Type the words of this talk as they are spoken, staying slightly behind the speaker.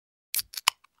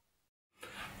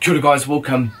Kia ora guys,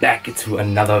 welcome back to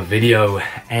another video,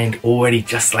 and already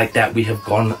just like that we have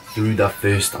gone through the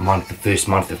first month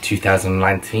of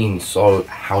 2019. So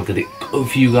how did it go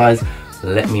for you guys?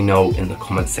 Let me know in the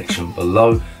comment section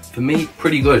below. For me,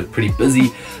 pretty good, pretty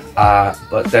busy,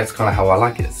 but that's kind of how I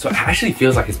like it. So it actually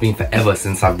feels like it's been forever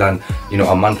since I've done, you know,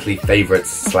 a monthly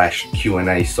favorites slash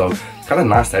Q&A. So it's kind of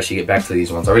nice to actually get back to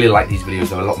these ones. I really like these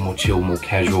videos. They're a lot more chill, more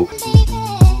casual.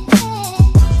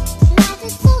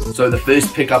 So the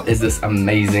first pickup is this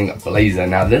amazing blazer.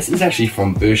 Now this is actually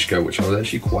from Bershka, which I was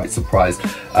actually quite surprised.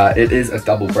 It is a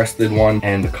double-breasted one,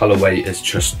 and the colorway is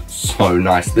just so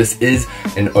nice. This is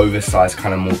an oversized,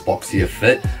 kind of more boxier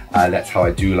fit. That's how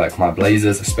I do like my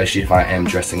blazers, especially if I am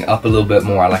dressing up a little bit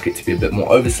more. I like it to be a bit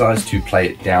more oversized to play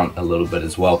it down a little bit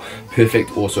as well.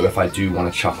 Perfect also if I do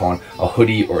want to chuck on a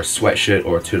hoodie or a sweatshirt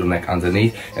or a turtleneck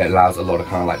underneath. It allows a lot of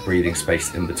kind of like breathing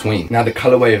space in between. Now the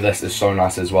colorway of this is so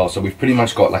nice as well. So we've pretty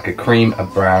much got like a cream, a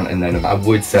brown, and then I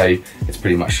would say it's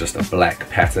pretty much just a black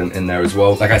pattern in there as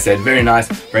well. Like I said, very nice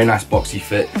boxy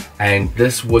fit. And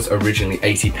this was originally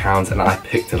 £80 and I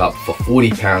picked it up for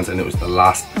 £40, and it was the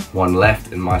last one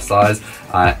left in my size,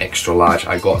 extra large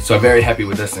I got. So very happy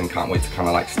with this and can't wait to kind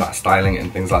of like start styling it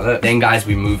and things like that. Then guys,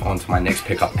 we move on to my next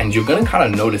pickup, and you're gonna kind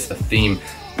of notice a theme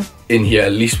in here,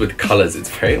 at least with colors. It's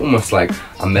very almost like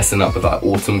I'm messing up with like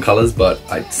autumn colors, but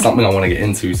it's something I want to get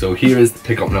into. So here is the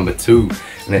pickup number 2,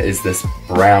 and it is this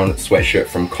brown sweatshirt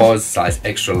from COS, size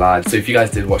extra large. So if you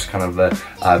guys did watch kind of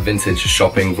the vintage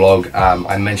shopping vlog,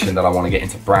 I mentioned that I want to get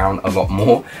into brown a lot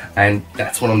more, and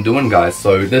that's what I'm doing, guys.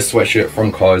 So this sweatshirt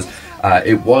from COS,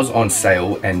 it was on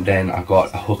sale, and then I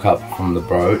got a hookup from the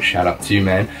bro, shout out to you,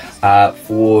 man,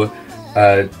 for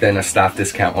then a staff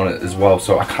discount on it as well.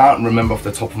 So I can't remember off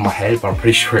the top of my head, but I'm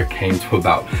pretty sure it came to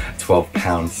about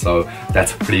 £12. So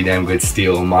that's a pretty damn good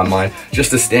steal in my mind.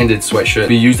 Just a standard sweatshirt.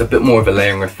 We used a bit more of a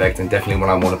layering effect, and definitely when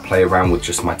I want to play around with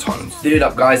just my tones. Third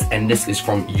up guys, and this is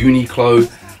from Uniqlo,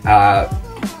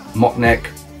 mock neck,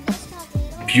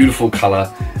 beautiful color,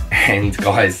 and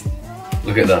guys,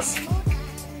 look at this.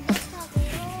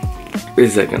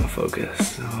 Is that gonna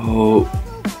focus? Oh,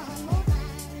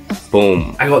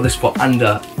 boom. I got this for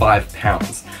under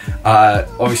 £5.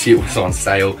 Obviously it was on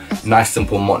sale. Nice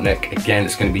simple mock neck. Again,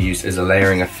 it's going to be used as a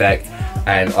layering effect,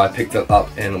 and I picked it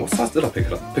up in, what size did I pick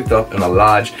it up? Picked it up in a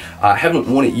large. I haven't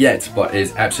worn it yet, but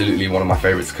it's absolutely one of my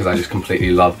favorites because I just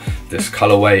completely love this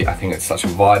colorway. I think it's such a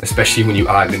vibe, especially when you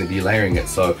are going to be layering it.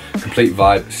 So complete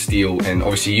vibe, steel, and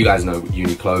obviously you guys know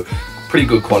Uniqlo, pretty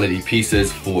good quality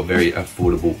pieces for very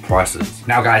affordable prices.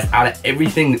 Now guys, out of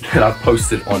everything that I've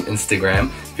posted on Instagram,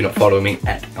 if you're not following me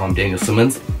at Daniel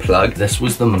Simmons, plug, this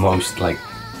was the most like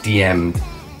DM'd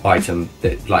item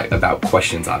that like about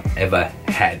questions I've ever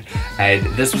had, and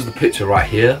this was the picture right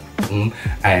here.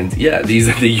 And yeah, these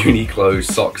are the Uniqlo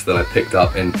socks that I picked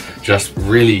up in just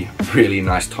really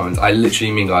nice tones. I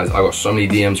literally mean guys, I got so many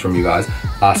DMs from you guys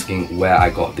asking where I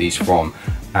got these from,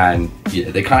 and yeah,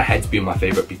 they kind of had to be my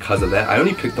favorite because of that. I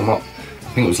only picked them up,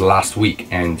 I think it was last week,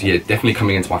 and yeah, definitely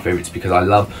coming into my favorites because I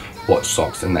love what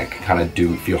socks and that can kind of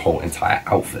do for your whole entire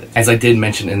outfit. As I did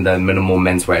mention in the minimal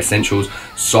menswear essentials,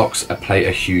 socks play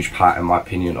a huge part in my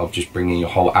opinion of just bringing your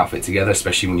whole outfit together,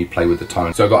 especially when you play with the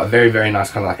tone. So I got a very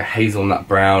nice kind of like a hazelnut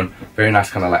brown, very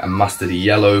nice kind of like a mustardy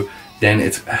yellow, then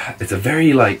it's a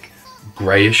very like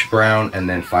grayish brown, and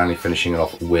then finally finishing it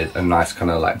off with a nice kind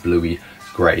of like bluey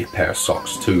grey pair of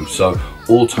socks too. So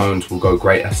all tones will go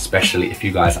great, especially if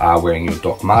you guys are wearing your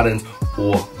Doc Martens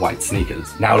or white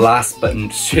sneakers. Now last but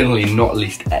certainly not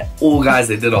least at all guys,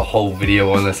 they did a whole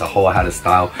video on this, a whole how to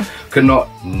style. Could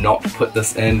not put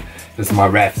this in. This is my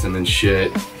Raf Simmons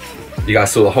shirt. You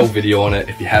guys saw the whole video on it.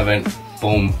 If you haven't,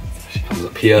 boom, she comes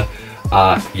up here.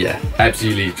 Yeah,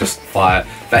 absolutely just fire.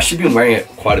 I've actually been wearing it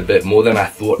quite a bit, more than I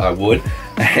thought I would,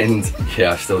 and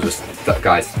yeah, I still just,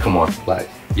 guys, come on, like,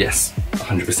 yes,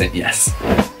 100% yes.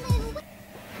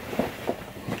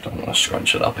 Don't want to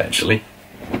scrunch it up actually.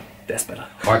 That's better.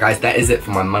 Alright guys, that is it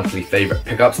for my monthly favorite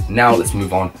pickups. Now let's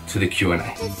move on to the Q&A.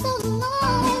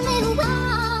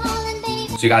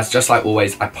 So guys, just like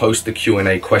always, I post the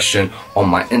Q&A question on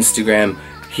my Instagram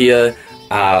here.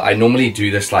 I normally do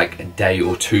this like a day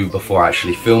or two before I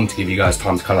actually film to give you guys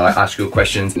time to kind of like ask your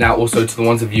questions. Now also to the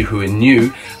ones of you who are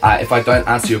new, if I don't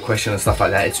answer your question and stuff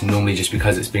like that, it's normally just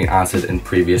because it's been answered in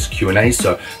previous Q&As,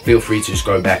 so feel free to just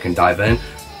go back and dive in.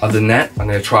 Other than that, I'm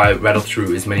going to try rattle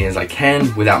through as many as I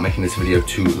can without making this video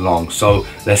too long. So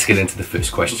let's get into the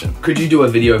first question. Could you do a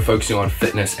video focusing on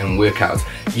fitness and workouts?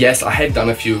 Yes, I have done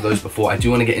a few of those before. I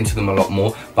do want to get into them a lot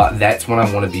more, but that's when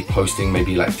I want to be posting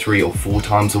maybe like 3 or 4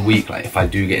 times a week. Like if I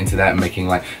do get into that and making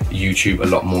like YouTube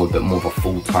a bit more of a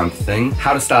full-time thing.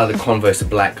 How to style the Converse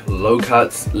black low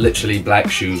cuts. Literally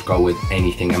black shoes go with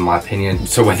anything in my opinion.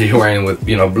 So whether you're wearing with,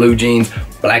 you know, blue jeans,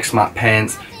 black smart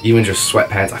pants, even just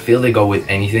sweatpants, I feel they go with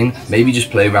anything. Maybe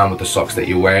just play around with the socks that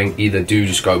you're wearing. Either do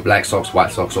just go black socks,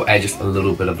 white socks, or add just a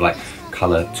little bit of like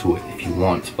color to it if you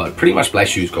want. But pretty much black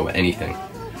shoes go with anything.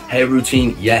 Hair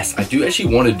routine, yes, I do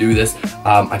actually want to do this.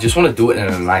 I just want to do it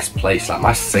in a nice place, like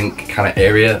my sink kind of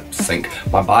area,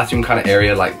 my bathroom kind of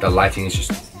area, like the lighting is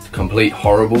just complete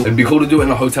horrible. It'd be cool to do it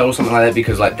in a hotel or something like that,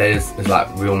 because like theirs is like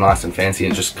real nice and fancy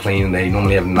and just clean. They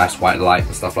normally have a nice white light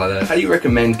and stuff like that. How do you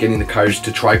recommend getting the courage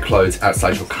to try clothes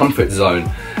outside your comfort zone?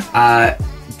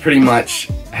 Pretty much,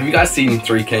 have you guys seen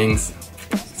Three Kings?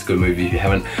 It's a good movie if you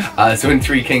haven't. So in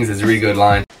Three Kings there's a really good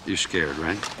line. You're scared,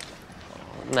 right?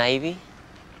 Maybe.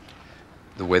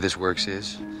 The way this works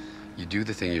is, you do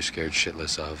the thing you're scared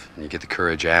shitless of, and you get the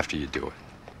courage after you do it,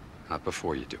 not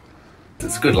before you do it.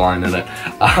 It's a good line, isn't it?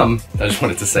 I just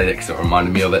wanted to say that because it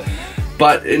reminded me of it.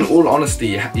 But in all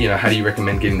honesty, you know, how do you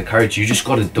recommend getting the courage? You just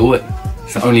got to do it.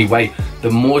 It's the only way.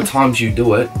 The more times you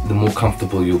do it, the more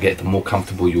comfortable you'll get,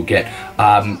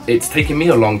 It's taken me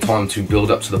a long time to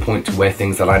build up to the point to wear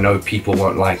things that I know people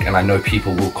won't like and I know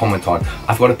people will comment on.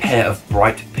 I've got a pair of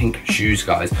bright pink shoes,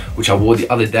 guys, which I wore the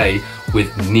other day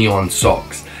with neon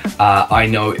socks.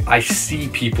 I see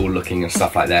people looking and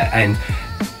stuff like that, and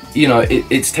you know,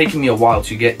 it's taken me a while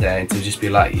to get there and to just be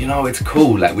like, you know, it's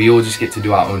cool, like we all just get to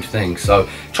do our own thing. So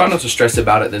try not to stress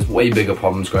about it. There's way bigger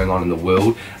problems going on in the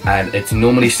world, and it's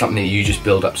normally something that you just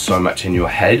build up so much in your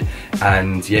head,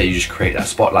 and yeah, you just create that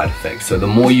spotlight effect. So the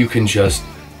more you can just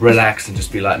relax and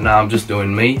just be like, nah, I'm just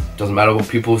doing me, doesn't matter what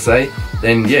people say,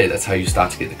 then yeah, that's how you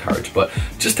start to get the courage. But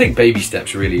just take baby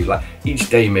steps, really. Like each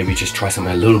day maybe just try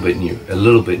something a little bit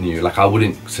new. Like I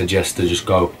wouldn't suggest to just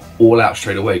go all out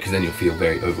straight away, because then you'll feel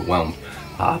very overwhelmed.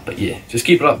 But yeah, just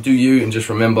keep it up, do you, and just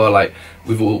remember, like,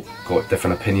 we've all got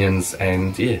different opinions.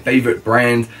 And yeah, favorite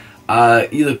brand,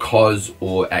 either COS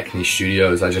or Acne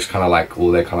Studios. I just kind of like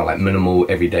all their kind of like minimal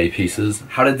everyday pieces.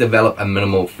 How to develop a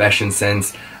minimal fashion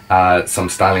sense, some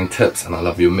styling tips, and I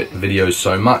love your videos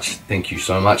so much, thank you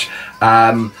so much.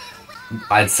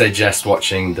 I'd suggest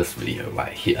watching this video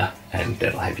right here, and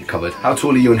that'll have you covered. How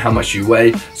tall are you and how much you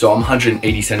weigh? So I'm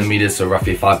 180 centimeters, so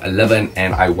roughly 5'11",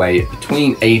 and I weigh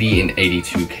between 80 and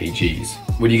 82 kgs.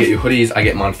 Where do you get your hoodies? I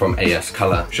get mine from AS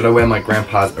Color. Should I wear my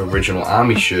grandpa's original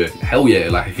army shirt? Hell yeah,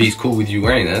 like if he's cool with you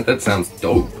wearing it, that sounds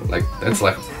dope. Like that's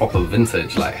like a proper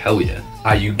vintage, like hell yeah.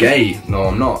 Are you gay? No,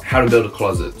 I'm not. How to build a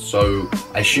closet? So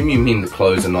I assume you mean the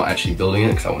clothes and not actually building it,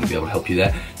 because I wouldn't be able to help you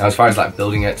there. Now as far as like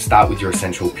building it, start with your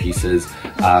essential pieces.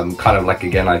 Kind of like,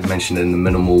 again, I mentioned in the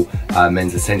minimal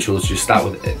men's essentials, just start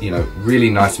with, you know, really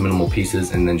nice minimal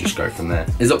pieces and then just go from there.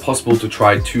 Is it possible to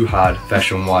try too hard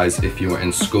fashion wise if you were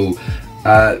in school?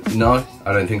 No,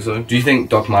 I don't think so. Do you think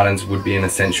Doc Martens would be an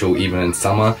essential even in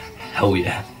summer? Hell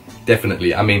yeah,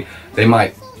 definitely. I mean, they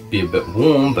might be a bit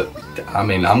warm, but I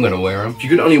mean, I'm gonna wear them. If you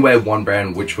could only wear one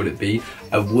brand, which would it be?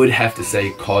 I would have to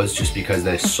say COS, just because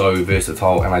they're so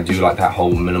versatile and I do like that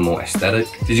whole minimal aesthetic.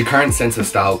 Did your current sense of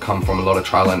style come from a lot of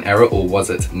trial and error, or was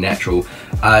it natural?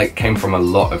 It came from a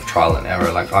lot of trial and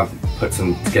error. Like I've put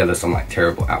together some like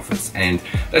terrible outfits, and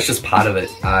that's just part of it.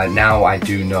 Now I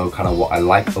do know kind of what I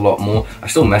like a lot more. I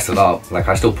still mess it up. Like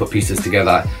I still put pieces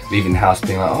together, leaving the house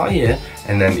being like, oh yeah,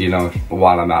 and then, you know,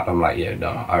 while I'm out, I'm like, yeah,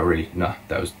 no,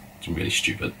 that was really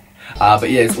stupid. But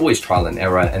yeah, it's always trial and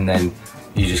error, and then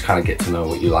you just kind of get to know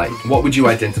what you like. What would you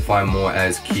identify more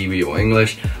as, Kiwi or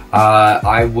English?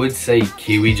 I would say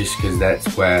Kiwi, just because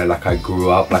that's where like I grew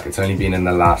up. Like it's only been in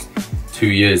the last 2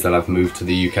 years that I've moved to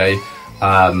the UK.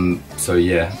 So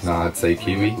yeah, no, I'd say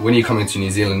Kiwi. When are you coming to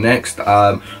New Zealand next?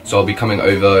 So I'll be coming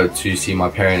over to see my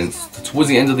parents towards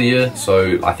the end of the year.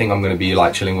 So I think I'm going to be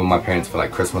like chilling with my parents for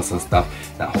like Christmas and stuff,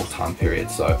 that whole time period.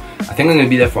 So I think I'm going to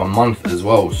be there for a month as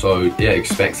well. So yeah,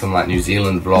 expect some like New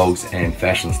Zealand vlogs and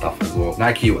fashion stuff as well.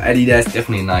 Nike or Adidas?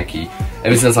 Definitely Nike.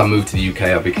 Ever since I moved to the UK,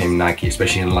 I became Nike,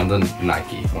 especially in London.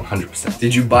 Nike, 100%.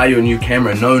 Did you buy your new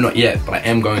camera? No, not yet, but I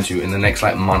am going to. In the next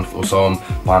like month or so,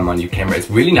 I'm buying my new camera.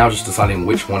 It's really now just deciding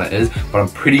which one it is, but I'm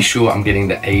pretty sure I'm getting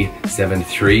the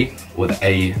A7 III or the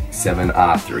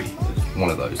A7R3. One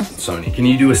of those, Sony. Can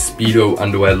you do a Speedo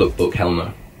underwear lookbook? Hell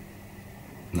no.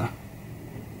 No.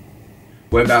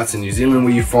 Whereabouts in New Zealand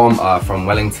were you from? From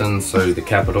Wellington, so the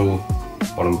capital,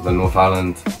 bottom of the North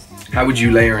Island. How would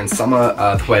you layer in summer?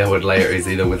 The way I would layer is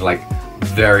either with like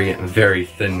very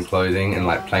thin clothing and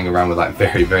like playing around with like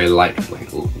very light like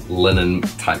linen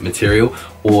type material,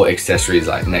 or accessories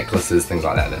like necklaces, things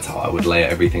like that. That's how I would layer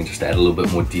everything, just to add a little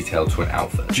bit more detail to an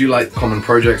outfit. Do you like Common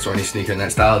Projects or any sneaker in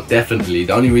that style? Definitely.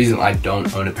 The only reason I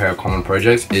don't own a pair of Common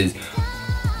Projects is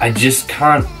I just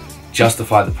can't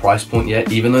justify the price point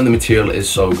yet, even though the material is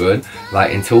so good.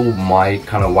 Like, until my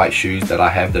kind of white shoes that I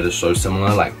have that are so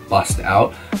similar like bust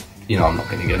out, you know, I'm not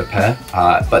going to get a pair.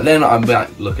 But then I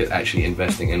might look at actually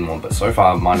investing in one. But so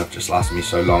far mine have just lasted me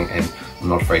so long, and I'm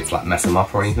not afraid to like mess them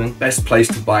up or anything. Best place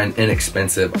to buy an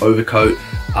inexpensive overcoat,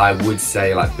 I would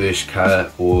say like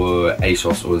Bershka or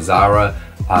ASOS or Zara.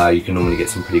 You can normally get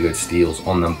some pretty good steals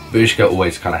on them. Bershka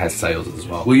always kind of has sales as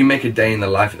well. Will you make a day in the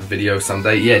life video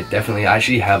someday? Yeah, definitely. I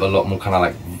actually have a lot more kind of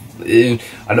like,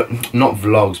 not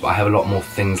vlogs, but I have a lot more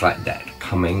things like that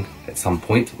coming at some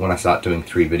point when I start doing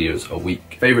 3 videos a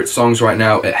week. Favorite songs right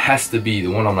now, it has to be the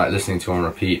one I'm like listening to on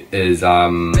repeat is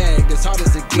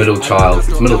Middle Child,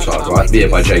 right? Yeah,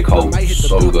 by J. Cole.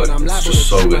 So good. It's just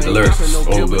so good. The lyrics are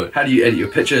so good. How do you edit your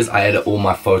pictures? I edit all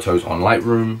my photos on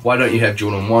Lightroom. Why don't you have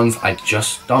Jordan 1s? I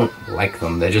just don't like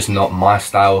them. They're just not my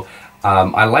style.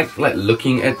 I like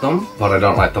looking at them, but I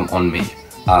don't like them on me.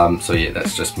 So yeah,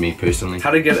 that's just me personally.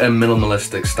 How to get a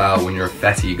minimalistic style when you're a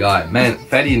fatty guy? Man,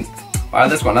 fatty,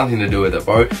 that's got nothing to do with it,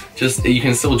 bro. Just, you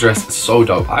can still dress so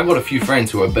dope. I've got a few friends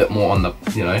who are a bit more on the,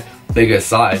 you know, bigger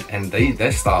side, and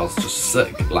their style's just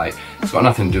sick. Like, it's got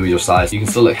nothing to do with your size. You can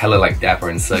still look hella like dapper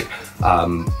and sick, you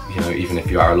know, even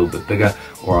if you are a little bit bigger,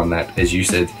 or on that, as you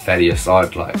said, fattier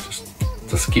side. Like,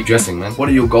 just keep dressing, man. What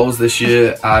are your goals this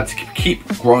year? To keep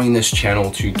growing this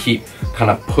channel, to keep kind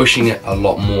of pushing it a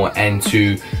lot more, and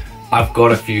I've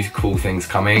got a few cool things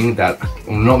coming that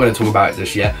I'm not going to talk about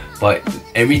just yet, but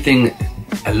everything,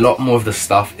 a lot more of the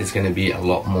stuff is going to be a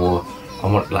lot more,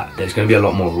 there's going to be a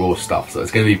lot more raw stuff, so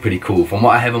it's going to be pretty cool. From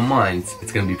what I have in mind,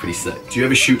 it's going to be pretty sick. Do you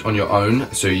ever shoot on your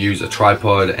own? So you use a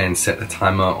tripod and set a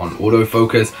timer on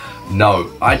autofocus?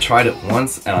 No, I tried it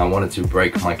once and I wanted to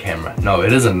break my camera. No,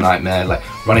 it is a nightmare, like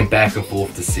running back and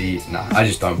forth to see. Nah, I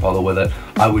just don't bother with it.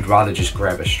 I would rather just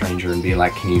grab a stranger and be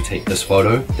like, can you take this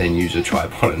photo, than use a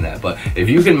tripod in that. But if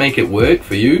you can make it work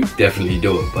for you, definitely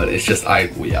do it. But it's just, I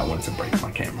wanted to break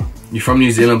my camera. You from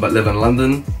New Zealand but live in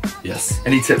London? Yes.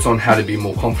 Any tips on how to be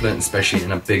more confident, especially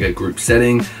in a bigger group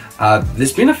setting?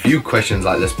 There's been a few questions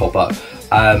like this pop up.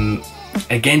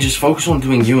 Again, just focus on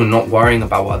doing you and not worrying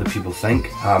about what other people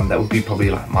think. That would be probably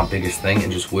like my biggest thing,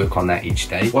 and just work on that each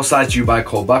day. What size do you buy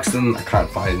Cole Buxton? I can't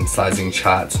find sizing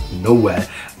charts nowhere.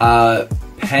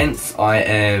 Pants, I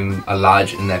am a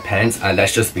large in their pants, and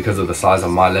that's just because of the size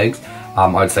of my legs.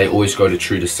 I'd say always go to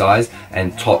true to size,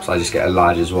 and tops I just get a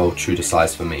large as well, true to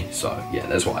size for me. So yeah,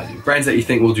 that's what I do. Brands that you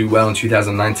think will do well in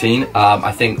 2019,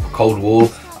 I think Cold War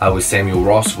with Samuel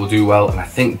Ross will do well, and I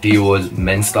think Dior's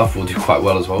men's stuff will do quite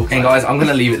well as well. And guys, I'm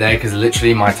gonna leave it there because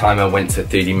literally my timer went to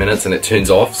 30 minutes and it turns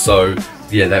off. So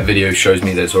yeah, that video shows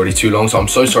me that it's already too long. So I'm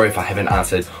so sorry if I haven't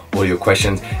answered all your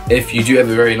questions. If you do have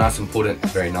a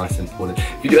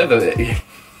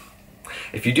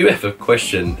if you do have a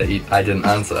question that I didn't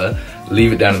answer,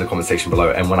 leave it down in the comment section below,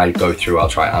 and when I go through, I'll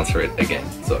try to answer it again.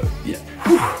 So yeah,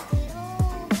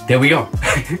 there we go.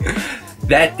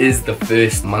 That is the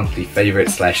first monthly favorite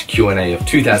 / Q&A of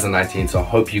 2019, so I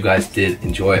hope you guys did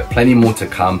enjoy it. Plenty more to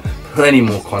come, plenty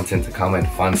more content to come, and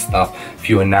fun stuff. A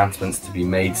few announcements to be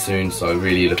made soon, so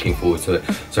really looking forward to it.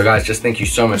 So guys, just thank you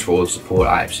so much for all the support.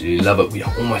 I absolutely love it. We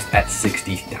are almost at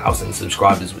 60,000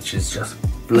 subscribers, which is just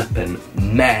flipping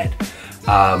mad.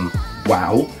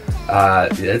 Wow. Yeah,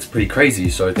 it's pretty crazy,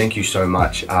 so thank you so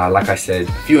much. Like I said,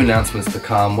 a few announcements to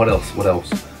come. What else?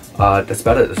 That's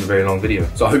about it. That's a very long video,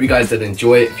 so I hope you guys did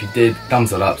enjoy it. If you did,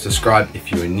 thumbs it up, subscribe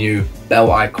if you're new,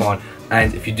 bell icon,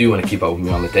 and if you do want to keep up with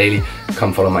me on the daily,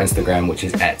 come follow my Instagram, which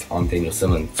is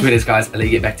 @Simmons. Sweetest guys, I'll let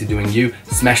you get back to doing you.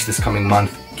 Smash this coming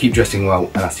month, keep dressing well,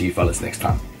 and I'll see you fellas next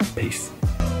time. Peace.